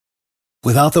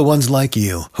Without the ones like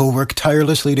you, who work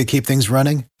tirelessly to keep things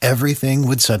running, everything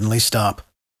would suddenly stop.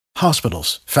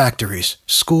 Hospitals, factories,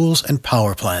 schools, and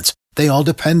power plants, they all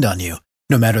depend on you.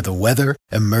 No matter the weather,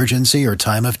 emergency, or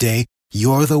time of day,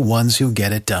 you're the ones who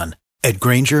get it done. At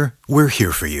Grainger, we're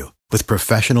here for you with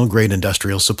professional-grade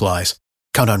industrial supplies.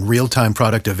 Count on real-time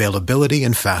product availability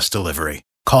and fast delivery.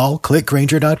 Call,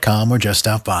 clickgrainger.com, or just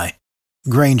stop by.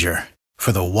 Grainger,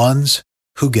 for the ones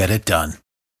who get it done.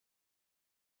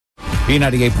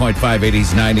 B98.5,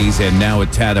 80s, 90s, and now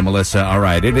with Tad and Melissa. All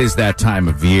right, it is that time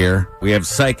of year. We have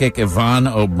psychic Yvonne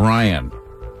O'Brien.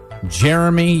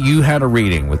 Jeremy, you had a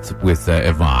reading with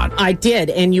Yvonne. I did,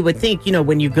 and you would think,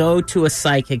 when you go to a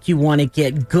psychic, you want to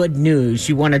get good news.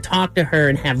 You want to talk to her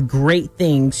and have great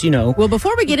things, Well,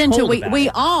 before we get into it, we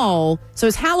all, so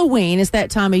it's Halloween, it's that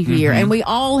time of year, and we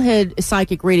all had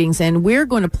psychic readings, and we're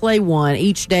going to play one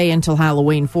each day until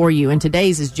Halloween for you, and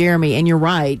today's is Jeremy, and you're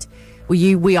right.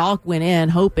 We all went in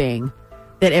hoping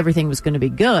that everything was going to be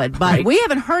good, but we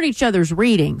haven't heard each other's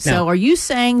readings. So are you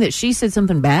saying that she said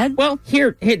something bad? Well,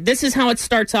 here this is how it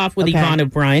starts off with Yvonne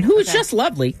O'Brien, who is just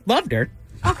lovely. Loved her.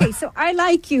 Okay, so I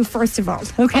like you, first of all,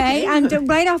 okay? And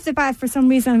right off the bat, for some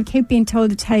reason, I keep being told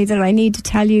to tell you that I need to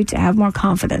tell you to have more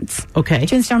confidence. Okay.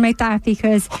 Just don't make that,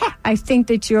 because I think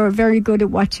that you're very good at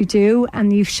what you do,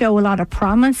 and you show a lot of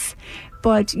promise,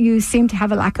 but you seem to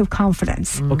have a lack of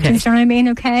confidence. Okay. Do you understand what I mean?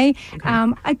 Okay.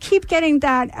 I keep getting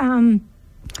that...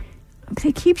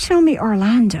 they keep showing me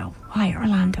Orlando. Why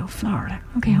Orlando, Florida?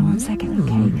 Okay, hold on a second.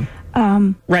 Okay.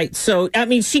 Right. So,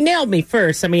 she nailed me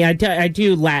first. I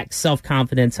do lack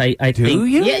self-confidence. I think. Do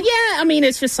you? Yeah.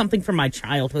 It's just something from my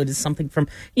childhood. It's something from,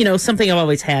 something I've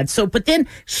always had. So, but then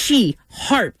she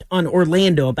harped on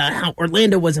Orlando about how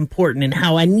Orlando was important and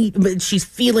how she's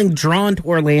feeling drawn to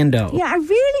Orlando. Yeah, I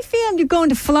really feel you're going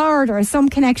to Florida or some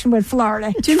connection with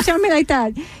Florida. Do you tell me like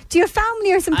that? Do you have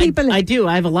family or some people? I do.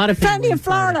 I have a lot of family in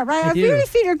Florida, right? I do. really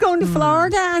feel you're going to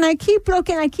Florida, and I keep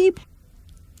looking.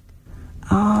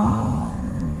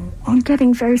 I'm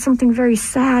getting something very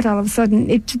sad all of a sudden.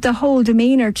 The whole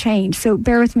demeanour changed. So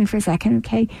bear with me for a second,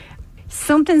 okay?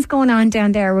 Something's going on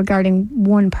down there regarding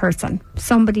one person.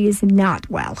 Somebody is not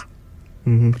well.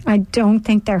 I don't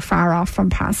think they're far off from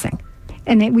passing.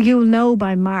 And you'll know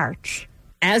by March.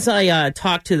 As I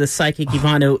talked to the psychic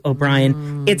Yvonne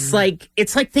O'Brien, it's like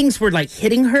things were like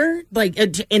hitting her,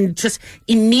 and just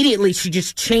immediately she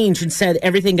just changed and said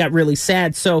everything got really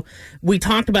sad. So we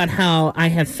talked about how I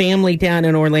have family down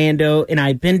in Orlando, and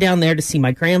I've been down there to see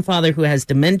my grandfather who has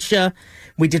dementia.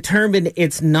 We determined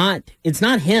it's not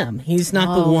him. He's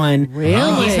not the one.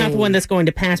 Really? He's not the one that's going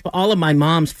to pass. But all of my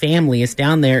mom's family is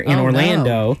down there in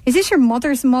Orlando. No. Is this your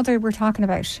mother's mother we're talking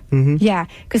about? Yeah,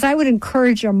 because I would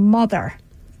encourage your mother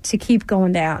to keep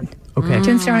going down. Okay. Do you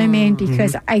understand what I mean?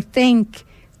 Because I think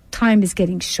time is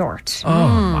getting short. Oh,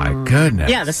 my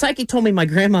goodness. Yeah, the psychic told me my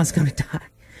grandma's going to die.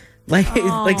 Like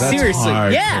seriously.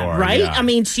 Yeah, right?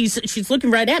 Yeah. She's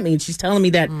looking right at me, and she's telling me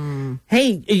that,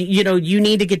 hey, you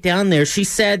need to get down there. She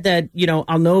said that,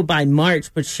 I'll know by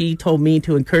March, but she told me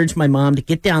to encourage my mom to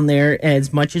get down there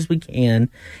as much as we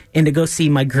can and to go see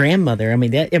my grandmother.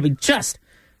 It was just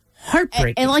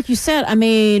heartbreaking. And like you said,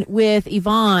 with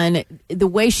Yvonne, the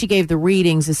way she gave the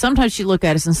readings is sometimes she'd look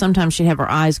at us and sometimes she'd have her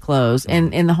eyes closed.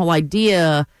 And the whole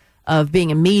idea of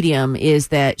being a medium is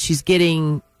that she's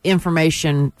getting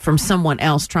information from someone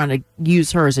else trying to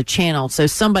use her as a channel. So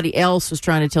somebody else was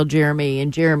trying to tell Jeremy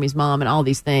and Jeremy's mom and all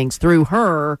these things through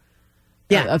her.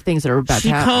 Of things that are about to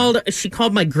happen. She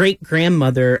called my great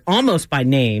grandmother almost by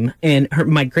name, and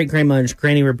my great grandmother's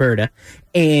Granny Roberta,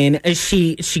 and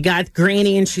she got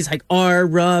Granny, and she's like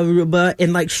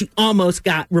and she almost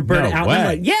got Roberta out.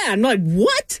 Way. I'm like,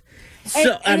 what?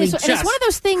 So it's one of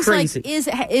those things. Crazy.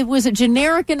 Was it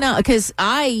generic enough? Because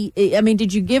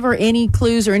did you give her any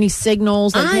clues or any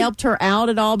signals that helped her out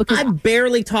at all? Because I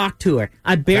barely talked to her.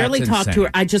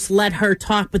 I just let her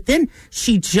talk, but then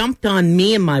she jumped on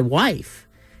me and my wife.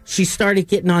 She started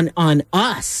getting on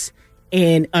us,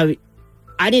 and I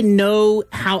didn't know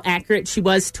how accurate she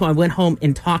was till I went home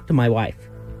and talked to my wife.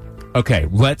 Okay,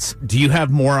 do you have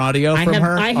more audio from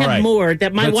her? I have more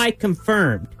that my wife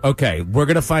confirmed. Okay, we're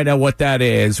going to find out what that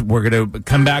is. We're going to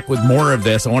come back with more of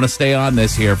this. I want to stay on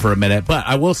this here for a minute, but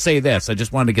I will say this. I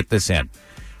just wanted to get this in.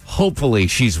 Hopefully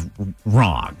she's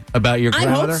wrong about your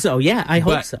grandmother. I hope so, yeah, I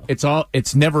hope so.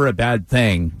 It's never a bad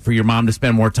thing for your mom to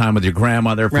spend more time with your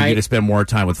grandmother, for you to spend more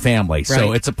time with family. Right.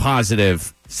 So it's a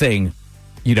positive thing.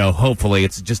 Hopefully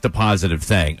it's just a positive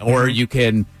thing. Or you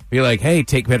can be like, hey,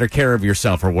 take better care of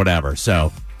yourself or whatever.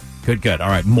 So Good. All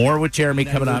right. More with Jeremy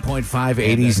coming up. 0.5,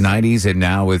 80s, 90s, and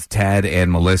now with Ted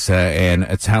and Melissa. And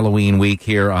it's Halloween week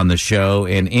here on the show.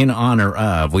 And in honor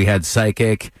of, we had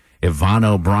psychic Yvonne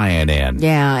O'Brien in.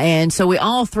 Yeah, and so we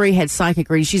all three had psychic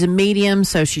readings. She's a medium,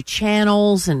 so she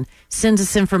channels and sends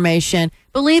us information.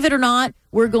 Believe it or not,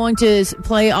 we're going to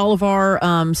play all of our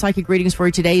psychic readings for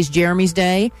you. Today is Jeremy's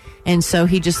day, and so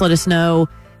he just let us know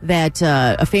that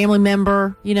a family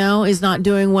member, is not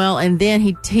doing well, and then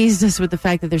he teased us with the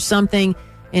fact that there's something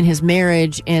in his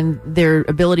marriage and their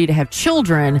ability to have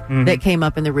children that came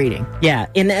up in the reading. Yeah,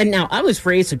 and now I was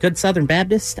raised a good Southern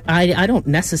Baptist. I don't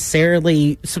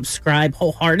necessarily subscribe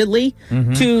wholeheartedly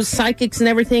to psychics and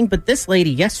everything, but this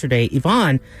lady yesterday,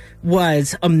 Yvonne,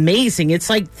 was amazing. It's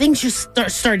like things just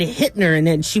started hitting her, and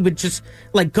then she would just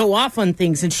like go off on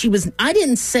things, and I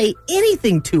didn't say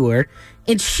anything to her,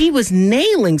 and she was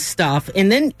nailing stuff,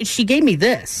 and then she gave me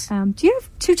this. Do you have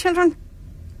 2 children?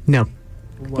 No.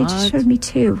 They just showed me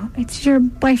 2. Did your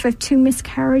wife have 2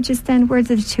 miscarriages then? Where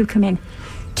did the 2 come in?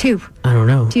 2. I don't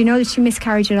know. Do you know that she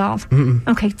miscarried at all? Mm-mm.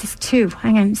 Okay, just 2.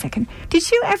 Hang on a second. Did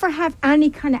you ever have any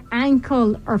kind of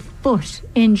ankle or foot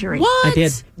injury? What? I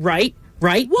did. Right?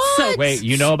 What? So, Wait,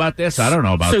 you know about this? I don't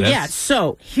know about this.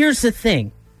 So here's the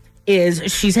thing,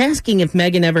 is she's asking if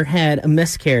Megan ever had a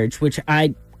miscarriage, which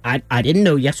I didn't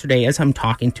know yesterday as I'm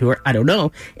talking to her. I don't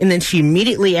know. And then she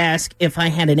immediately asked if I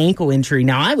had an ankle injury.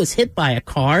 Now, I was hit by a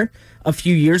car a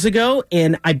few years ago,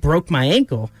 and I broke my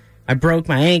ankle. I broke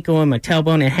my ankle and my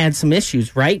tailbone and had some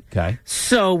issues, right? Okay.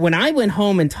 So when I went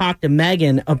home and talked to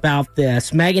Megan about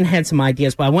this, Megan had some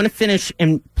ideas, but I want to finish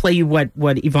and play you what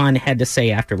Yvonne had to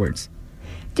say afterwards.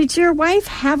 Did your wife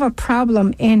have a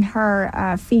problem in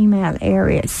her female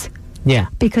areas? Yeah.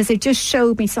 Because it just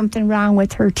showed me something wrong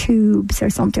with her tubes or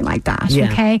something like that,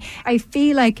 okay? I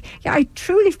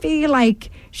truly feel like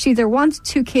she either wants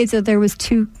 2 kids or there was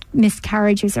 2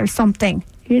 miscarriages or something.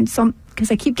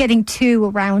 Because I keep getting 2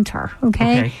 around her,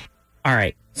 okay? All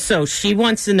right. So she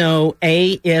wants to know,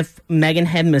 A, if Megan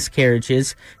had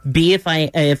miscarriages, B, if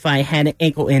I had an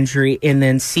ankle injury, and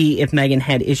then C, if Megan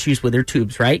had issues with her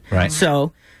tubes, right? Right.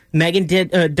 So Megan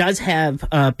does have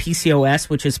PCOS,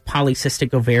 which is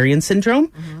polycystic ovarian syndrome,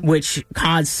 which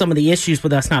caused some of the issues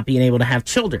with us not being able to have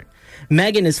children.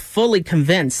 Megan is fully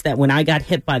convinced that when I got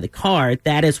hit by the car,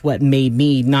 that is what made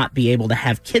me not be able to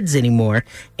have kids anymore.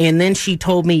 And then she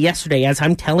told me yesterday, as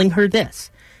I'm telling her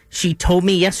this, she told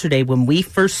me yesterday when we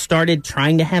first started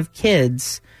trying to have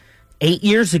kids 8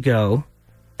 years ago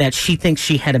that she thinks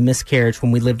she had a miscarriage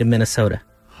when we lived in Minnesota.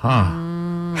 Huh.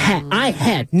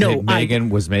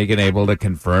 Was Megan able to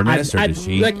confirm this, or did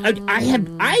she?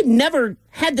 I never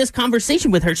had this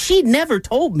conversation with her. She never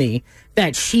told me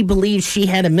that she believed she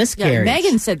had a miscarriage. Yeah,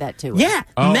 Megan said that to her. Yeah,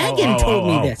 Megan told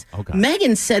me this. Okay.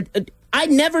 Megan said, I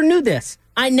never knew this.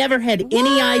 I never had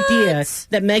any idea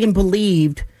that Megan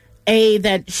believed, A,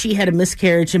 that she had a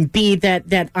miscarriage, and B,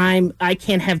 that I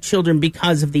can't have children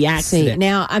because of the accident. See,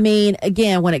 now, I mean,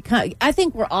 again, when it comes, I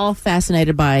think we're all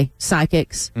fascinated by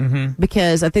psychics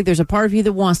because I think there's a part of you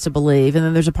that wants to believe, and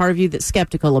then there's a part of you that's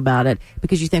skeptical about it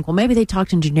because you think, well, maybe they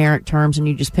talked in generic terms and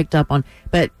you just picked up on.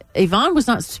 But Yvonne was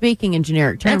not speaking in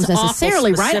generic terms That's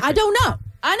necessarily, awful right? specific. I don't know.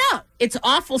 I know. It's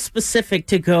awful specific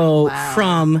to go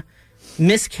from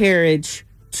miscarriage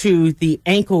to the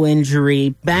ankle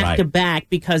injury back to back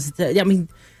because that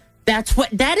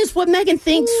is what Megan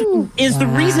thinks is the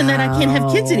reason that I can't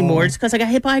have kids anymore. It's because I got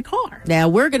hit by a car. Now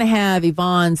we're going to have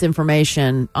Yvonne's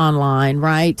information online,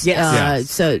 right? Yes.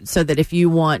 So that if you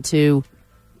want to,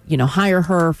 hire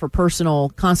her for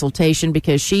personal consultation,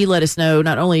 because she let us know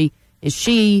not only is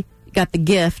she got the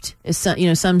gift, as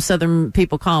some Southern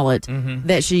people call it,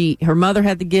 that her mother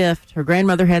had the gift, her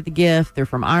grandmother had the gift. They're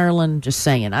from Ireland. Just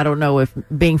saying. I don't know if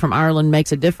being from Ireland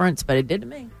makes a difference, but it did to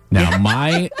me. Now,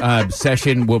 my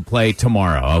session will play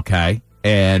tomorrow, okay?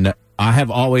 And I have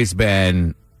always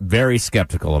been very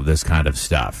skeptical of this kind of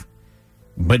stuff.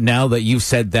 But now that you've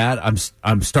said that,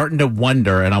 I'm starting to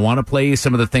wonder, and I want to play you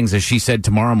some of the things that she said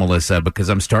tomorrow, Melissa, because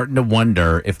I'm starting to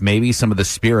wonder if maybe some of the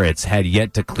spirits had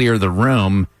yet to clear the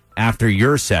room after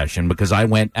your session, because I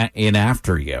went in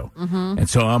after you. And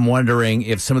so I'm wondering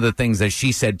if some of the things that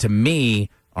she said to me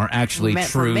are actually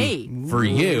true for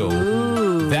you.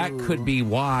 Ooh. That could be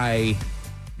why,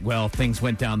 things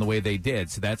went down the way they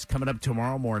did. So that's coming up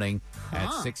tomorrow morning at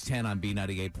 6:10 on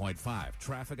B98.5.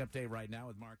 Traffic update right now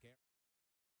with Mark.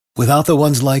 Without the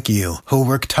ones like you, who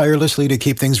work tirelessly to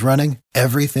keep things running,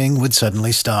 everything would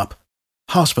suddenly stop.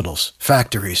 Hospitals,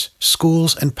 factories,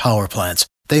 schools, and power plants,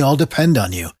 they all depend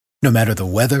on you. No matter the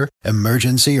weather,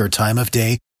 emergency, or time of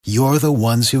day, you're the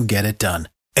ones who get it done.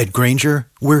 At Grainger,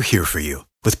 we're here for you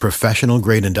with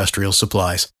professional-grade industrial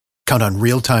supplies. Count on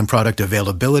real-time product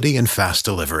availability and fast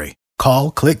delivery.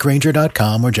 Call, click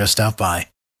Grainger.com, or just stop by.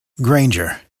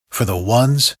 Grainger, for the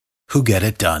ones who get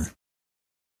it done.